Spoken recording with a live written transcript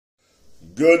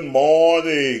Good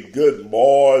morning, good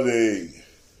morning,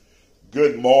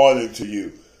 good morning to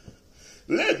you.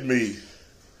 Let me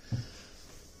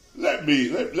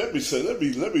say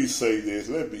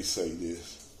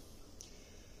this.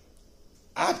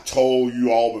 I've told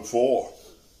you all before,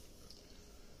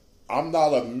 I'm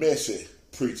not a messy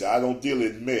preacher. I don't deal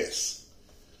in mess.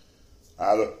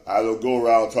 I don't go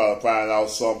around trying to find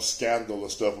out some scandal or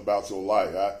stuff about your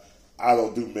life. I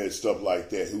don't do mess stuff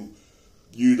like that. Who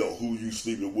you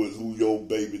sleeping with, who your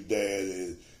baby dad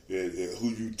is, and who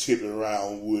you tipping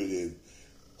around with, and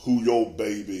who your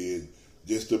baby, and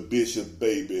just the bishop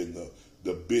baby, and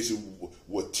the bishop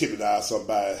was tipping out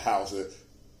somebody's house. And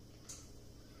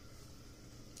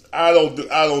I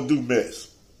don't do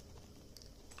mess.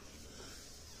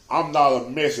 I'm not a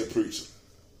messy preacher.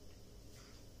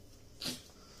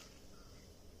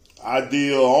 I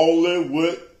deal only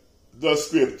with the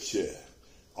scripture,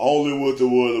 only with the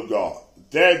word of God.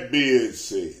 That being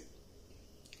said,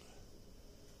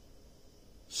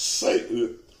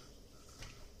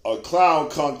 a clown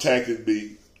contacted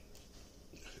me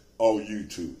on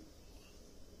YouTube.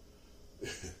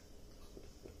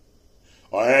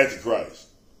 Or Antichrist.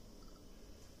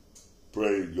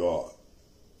 Praise God.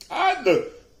 I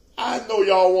know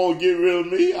y'all want to get rid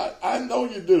of me. I know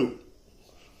you do.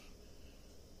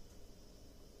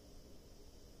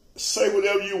 Say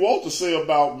whatever you want to say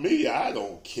about me. I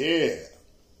don't care.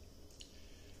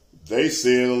 They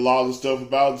said a lot of stuff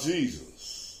about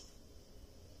Jesus.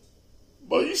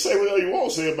 But you say whatever you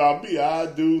want to say about me. I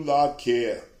do not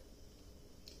care.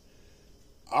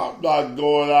 I'm not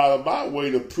going out of my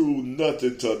way to prove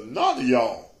nothing to none of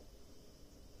y'all.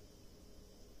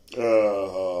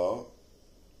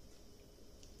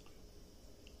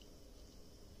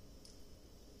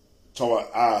 Talking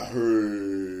about, I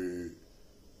heard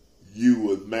you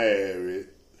was married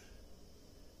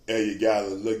and you got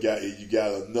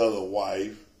another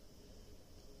wife,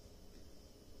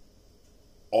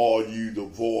 or you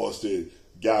divorced and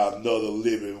got another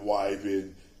living wife,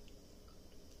 and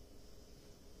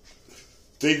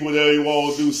think whatever you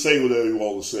want to do, say whatever you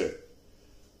want to say.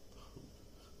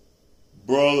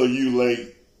 Brother, you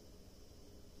late.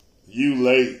 You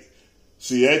late.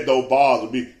 See, that don't bother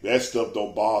me. That stuff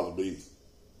don't bother me.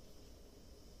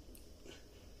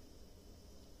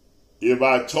 If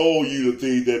I told you the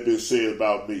things that been said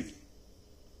about me,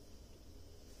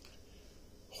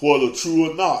 whether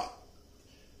true or not,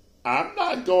 I'm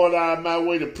not going out of my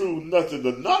way to prove nothing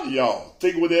to none of y'all.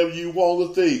 Think whatever you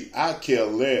want to think. I care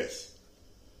less.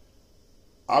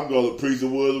 I'm going to preach the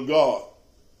word of God.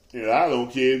 And I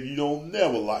don't care if you don't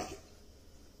never like it.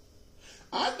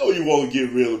 I know you want to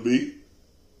get rid of me.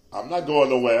 I'm not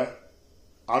going nowhere.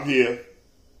 I'm here.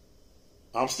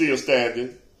 I'm still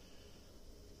standing.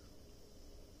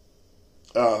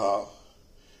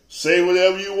 Say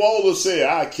whatever you want to say.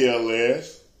 I care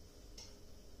less.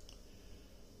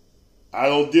 I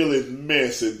don't deal in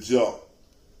mess and junk.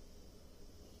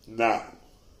 Now,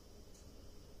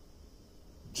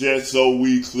 just so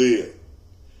we clear,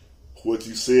 what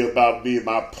you say about me in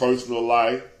my personal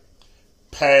life,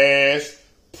 past,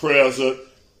 present,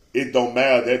 it don't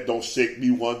matter. That don't shake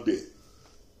me one bit.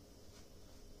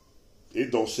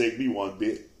 It don't shake me one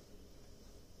bit.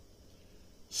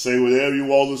 Say whatever you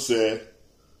want to say.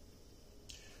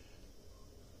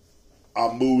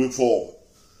 I'm moving forward.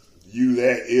 You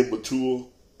that immature.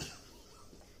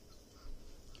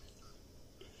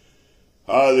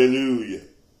 Hallelujah.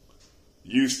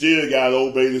 You still got to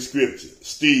obey the scripture.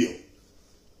 Still.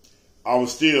 I will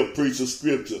still preach the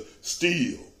scripture.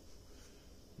 Still.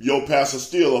 Your pastor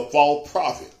still a false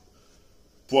prophet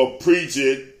for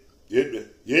preaching. Hit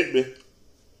me.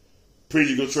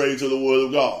 Preaching contrary to the word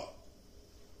of God.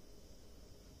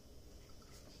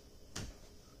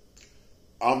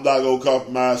 I'm not gonna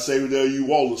compromise. Say whatever you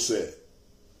want to say.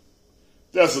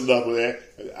 That's enough of that.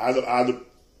 I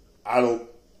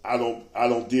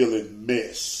don't deal in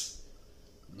mess.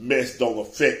 Mess don't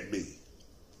affect me.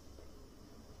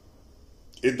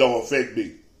 It don't affect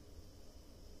me.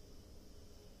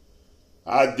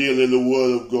 I deal in the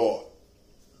word of God.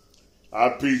 I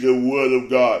preach the word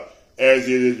of God as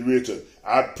it is written.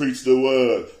 I preach the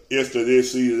word. Instead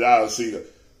this season, out of season.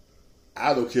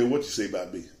 I don't care what you say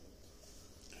about me.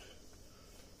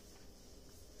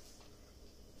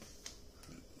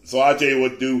 So I tell you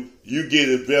what to do. You get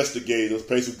investigators,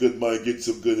 pay some good money, get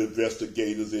some good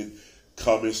investigators, and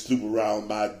come and snoop around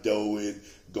my door and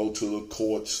go to the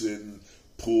courts and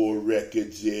pull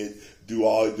records and do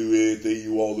anything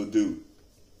you want to do.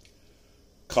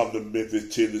 Come to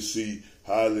Memphis, Tennessee.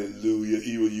 Hallelujah.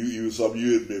 Even some of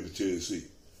you in Memphis, Tennessee.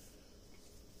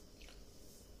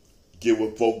 get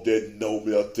with folk that know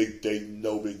me or think they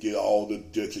know me, get all the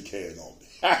dirt you can on me.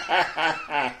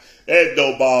 That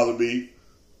don't bother me.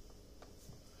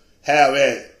 Have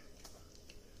at it.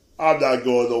 I'm not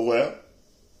going nowhere.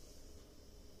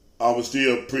 I'm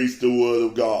still preach the word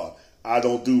of God. I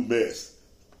don't do mess.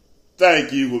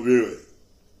 Thank you for viewing.